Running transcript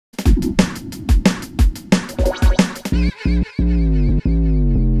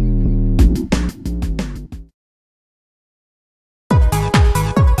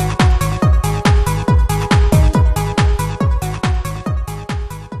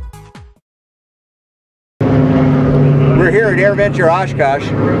here at AirVenture Oshkosh,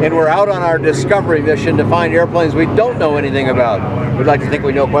 and we're out on our discovery mission to find airplanes we don't know anything about. We'd like to think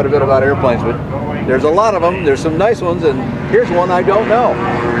we know quite a bit about airplanes, but there's a lot of them. There's some nice ones, and here's one I don't know.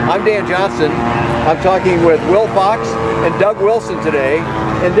 I'm Dan Johnson. I'm talking with Will Fox and Doug Wilson today,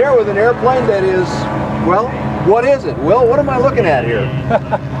 and they're with an airplane that is, well, what is it? Will, what am I looking at here?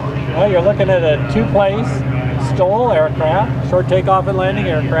 Well, you're looking at a two-place STOL aircraft, short takeoff and landing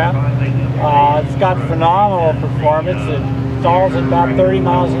aircraft. It's got phenomenal performance. It stalls at about 30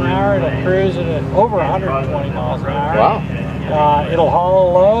 miles an hour. It'll cruise at over 120 miles an hour. Wow. It'll haul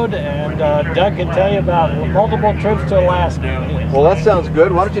a load, and Doug can tell you about multiple trips to Alaska. Well, that sounds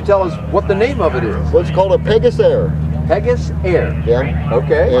good. Why don't you tell us what the name of it is? Well, it's called a Pegazair. Pegazair. Yeah.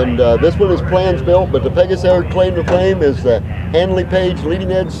 Okay. And this one is plans built, but the Pegazair claim to fame is the Handley Page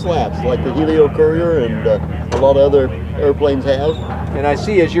leading edge slats, like the Helio Courier and a lot of other airplanes have. And I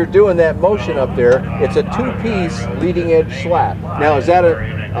see as you're doing that motion up there, it's a two-piece leading edge slat. Now, is that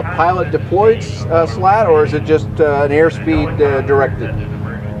a pilot deployed slat, or is it just an airspeed directed?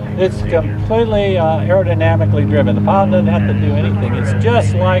 It's completely aerodynamically driven. The pilot doesn't have to do anything. It's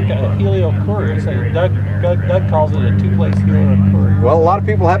just like a Helio Courier. So Doug calls it a two-place Helio Courier. Well, a lot of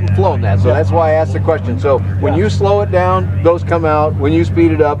people haven't flown that, so that's why I asked the question. So when you slow it down, those come out. When you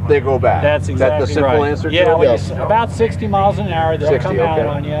speed it up, they go back. That's exactly Is that the simple answer to yeah, it? About 60 miles an hour, they'll 60, come out okay.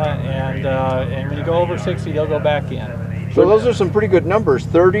 on you, and when you go over 60, they'll go back in. So those are some pretty good numbers,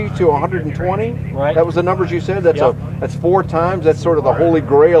 30 to 120. Right. That was the numbers you said. That's 4 times. That's sort of the holy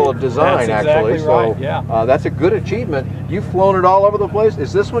grail of design, that's actually. Exactly right. So yeah. that's a good achievement. You've flown it all over the place.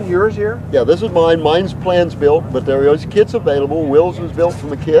 Is this one yours here? Yeah, this is mine. Mine's plans built, but there is kits available. Will's was built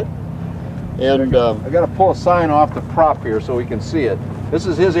from a kit. And I got to pull a sign off the prop here so we can see it. This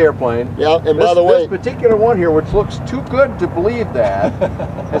is his airplane. Yeah, and by the way, this particular one here, which looks too good to believe that,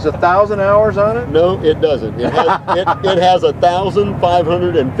 has 1,000 hours on it? No, it doesn't. It has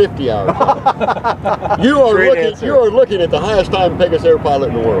 1,550 hours on it. You are looking at the highest time Pegazair pilot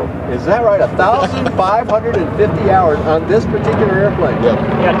in the world. Is that right? 1,550 hours on this particular airplane? Yeah.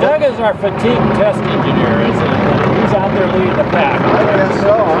 Yeah, Doug is our fatigue test engineer. He's out there leading the pack. I guess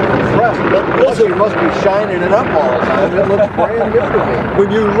so. I'm impressed. Listen, you must be shining it up all the time. It looks brand new to me.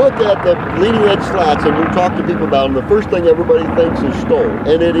 When you look at the leading edge slats and you talk to people about them, the first thing everybody thinks is STOL,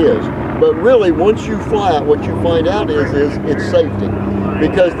 and it is. But really, once you fly it, what you find out is it's safety.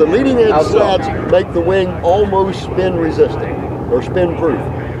 Because the leading edge slats make the wing almost spin resistant, or spin proof.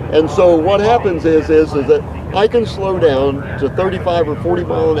 And so what happens is that I can slow down to 35 or 40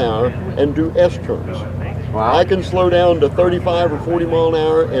 mile an hour and do S-turns. Wow. I can slow down to 35 or 40 mile an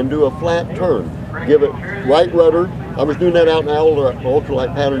hour and do a flat turn. Give it right rudder. I was doing that out in the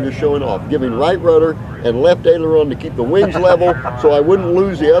ultralight pattern, just showing off. Giving right rudder and left aileron to keep the wings level so I wouldn't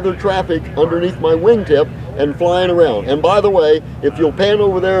lose the other traffic underneath my wingtip and flying around. And by the way, if you'll pan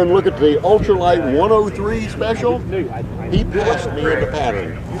over there and look at the ultralight 103 special, he passed me in the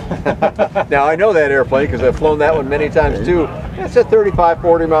pattern. Now, I know that airplane because I've flown that one many times too. It's a 35,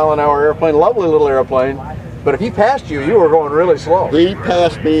 40 mile an hour airplane, lovely little airplane. But if he passed you, you were going really slow. He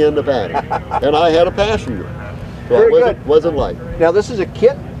passed me in the pattern, and I had a passenger. So it wasn't light. Now, this is a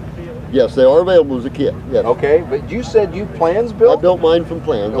kit? Yes, they are available as a kit. Yes. Okay, but you said you plans built? I built mine from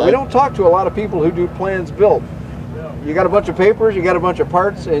plans. We don't talk to a lot of people who do plans built. You got a bunch of papers, you got a bunch of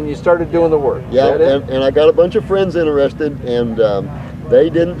parts, and you started doing the work. Yeah, and I got a bunch of friends interested, and they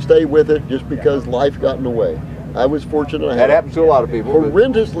didn't stay with it just because life got in the way. I was fortunate. I had that happens to a lot of people.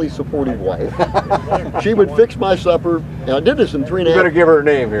 Horrendously supportive wife. She would fix my supper, and I did this in 3.5 years. You better give her a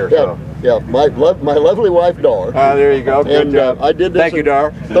name here. Yeah, so. yeah. My lovely wife, Dar. There you go. Good and job. I did this. Thank you,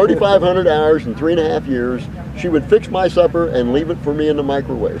 Dar. 3,500 hours in 3.5 years. She would fix my supper and leave it for me in the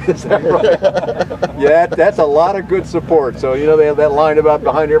microwave. Is that right? Yeah, that's a lot of good support. So you know they have that line about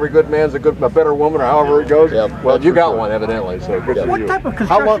behind every good man's a better woman, or however it goes. Yeah, well, you got one evidently. So good for What you. type of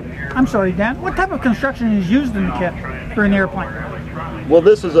construction? I'm sorry, Dan. What type of construction is used in the kit for an airplane? Well,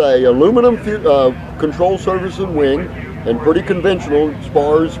 this is a aluminum control surface and wing, and pretty conventional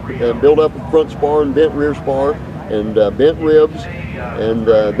spars, built up front spar and bent rear spar, and bent ribs, and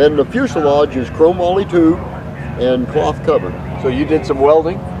then the fuselage is chrome moly tube and cloth covered. So you did some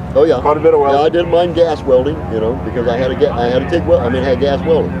welding? Oh yeah, quite a bit of welding. Yeah, I did mine gas welding, you know, because I had to had gas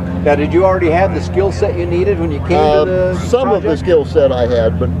welding. Now, did you already have the skill set you needed when you came to the some project? of the skill set I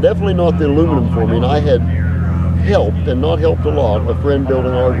had, but definitely not the aluminum forming. I had helped, and not helped a lot, a friend built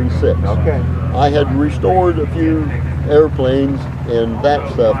an RV6. Okay. I had restored a few airplanes and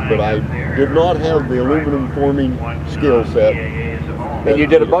that stuff, but I did not have the aluminum forming skill set. And you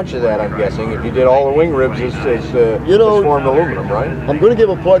did a bunch of that, I'm guessing. If you did all the wing ribs, it's formed aluminum, right? I'm going to give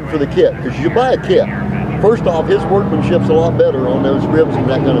a plug for the kit, because you buy a kit, First off, his workmanship's a lot better on those ribs and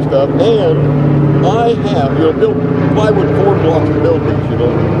that kind of stuff. And I have, built plywood form blocks to build these,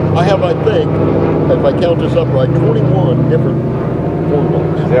 I have, I think, if I count this up right, 21 different form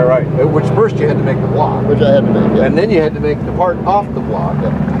blocks. Is that right? Which first you had to make the block. Which I had to make, yeah. And then you had to make the part off the block.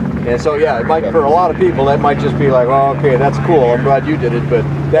 Yeah. And so, yeah, it might, for a lot of people, that might just be like, oh, okay, that's cool, I'm glad you did it, but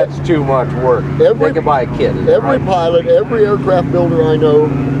that's too much work. They could buy a kit. Every pilot, every aircraft builder I know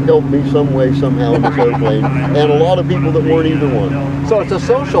helped me some way, somehow in this airplane, and a lot of people that weren't either one. So it's a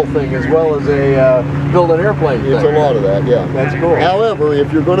social thing as well as a build an airplane thing. It's a lot of that, yeah. That's cool. However,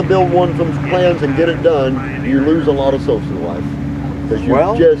 if you're going to build one from plans and get it done, you lose a lot of social life, because you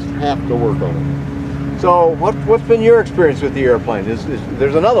just have to work on it. So what's been your experience with the airplane?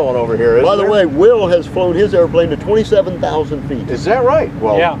 There's another one over here, isn't there? By the way, Will has flown his airplane to 27,000 feet. Is that right?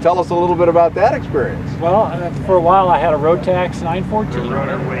 Well, yeah. Tell us a little bit about that experience. Well, for a while I had a Rotax 914.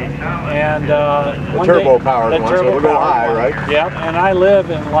 And the turbo-powered one, so it'll go high, right? Yep, and I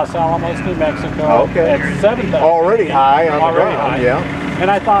live in Los Alamos, New Mexico. Okay. At 7,000. Already high on the ground, yeah. And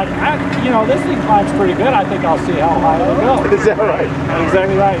I thought, this thing climbs pretty good. I think I'll see how high it'll go. Is that right?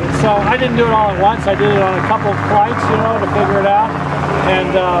 Exactly right. And so I didn't do it all at once. I did it on a couple of flights, to figure it out.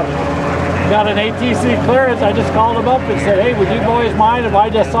 And got an ATC clearance. I just called them up and said, hey, would you boys mind if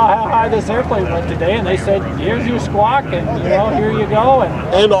I just saw how high this airplane went today? And they said, here's your squawk, and here you go.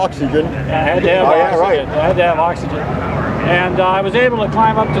 And oxygen. I had to have oxygen. I had to have oxygen. And I was able to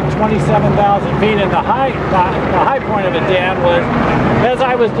climb up to 27,000 feet, and the high point of it, Dan, was as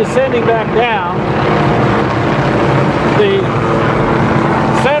I was descending back down, the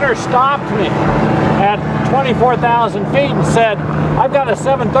center stopped me at 24,000 feet and said, I've got a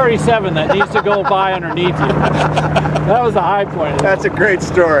 737 that needs to go by underneath you. That was the high point. That's a great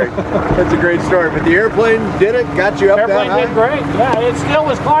story. That's a great story. But the airplane did it, got you up that high? The airplane did great. Yeah, it still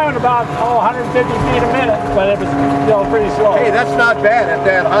was climbing about 150 feet a minute, but it was still pretty slow. Hey, that's not bad at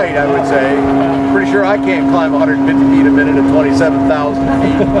that height, I would say. Yeah. Pretty sure I can't climb 150 feet a minute at 27,000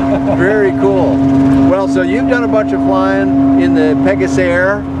 feet. Very cool. Well, so you've done a bunch of flying in the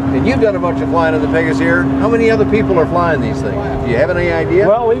Pegazair, and you've done a bunch of flying in the Pegazair. How many other people are flying these things? Do you have any idea?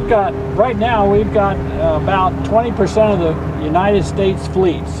 Well, right now we've got about 20% of the United States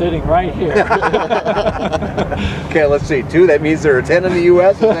fleet sitting right here. Okay, let's see. 2, that means there are 10 in the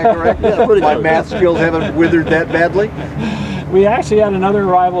U.S., is that correct? Yeah, pretty My good. math skills haven't withered that badly? We actually had another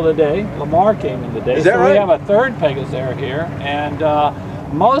arrival today. Lamar came in today. Is that right? We have a third Pegazair here, and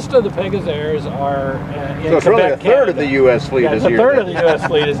most of the Pegazairs are in Quebec, so it's really a third Canada. Of the U.S. fleet is here. A third of the U.S.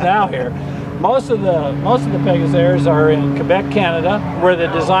 fleet is now here. Most of the Pegazairs are in Quebec, Canada, where the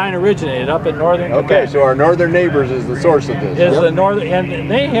design originated, up in northern Quebec. Okay, so our northern neighbors is the source of this. The northern, and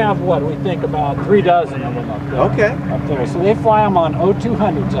they have what we think about 3 dozen of them up there. Okay. Up there, so they fly them on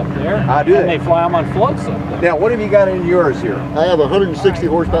O200s up there. How do and they fly them on floats up there. Now, what have you got in yours here? I have a 160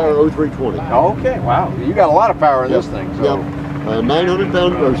 horsepower O320. Okay, wow, you got a lot of power in this thing. So. Yep. 900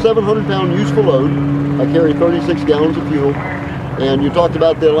 pound or 700 pound useful load. I carry 36 gallons of fuel. And you talked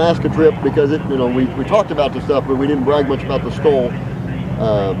about the Alaska trip because we talked about the stuff, but we didn't brag much about the STOL.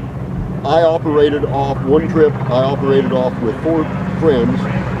 I operated off one trip. I operated off with 4 friends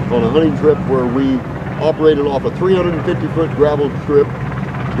on a hunting trip where we operated off a 350-foot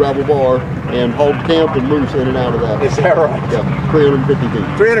gravel bar, and hauled camp and moose in and out of that. Is that right? Yeah, 350 feet.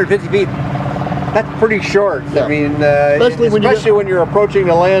 350 feet. That's pretty short. Yeah. I mean, especially when you're approaching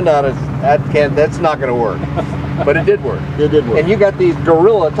the land on it, that's not going to work. But it did work. It did work. And you got these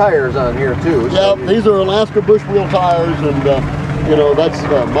Gorilla tires on here too. Yeah, these are Alaska bush wheel tires, and that's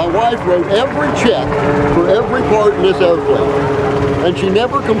my wife wrote every check for every part in this airplane, and she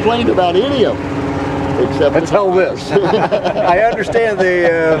never complained about any of them except until this. I understand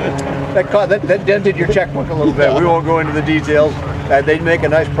that dented your checkbook a little bit. We won't go into the details. They make a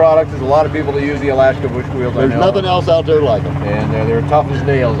nice product. There's a lot of people that use the Alaska bush wheels. There's nothing else out there like them. And they're tough as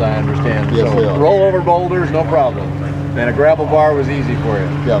nails, I understand. Yes, they are. Roll over boulders, no problem. And a gravel bar was easy for you.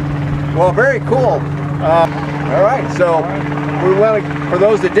 Yeah. Well, very cool. All right, so we want to, for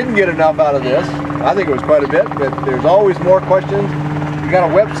those that didn't get enough out of this, I think it was quite a bit, but there's always more questions. You got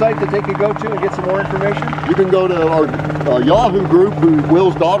a website that they could go to and get some more information? You can go to our Yahoo group, who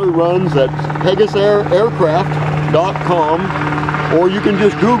Will's daughter runs, at PegazairAircraft.com. Or you can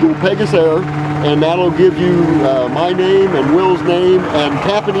just Google Pegazair, and that'll give you my name and Will's name and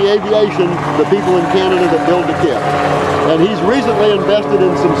Tapanee Aviation, the people in Canada that build the kit. And he's recently invested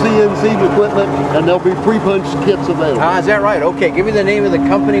in some CNC equipment, and there'll be pre-punched kits available. Is that right? Okay, give me the name of the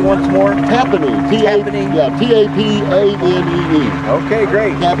company once more. Tapanee. Tapanee? Yeah, T-A-P-A-N-E-E. Okay,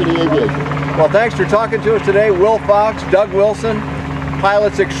 great. Tapanee Aviation. Well, thanks for talking to us today. Will Fox, Doug Wilson,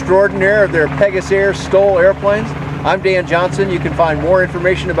 pilots extraordinaire of their Pegazair STOL airplanes. I'm Dan Johnson. You can find more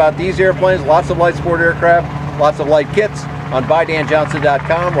information about these airplanes, lots of light sport aircraft, lots of light kits on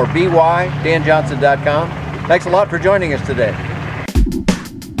buydanjohnson.com or bydanjohnson.com. Thanks a lot for joining us today.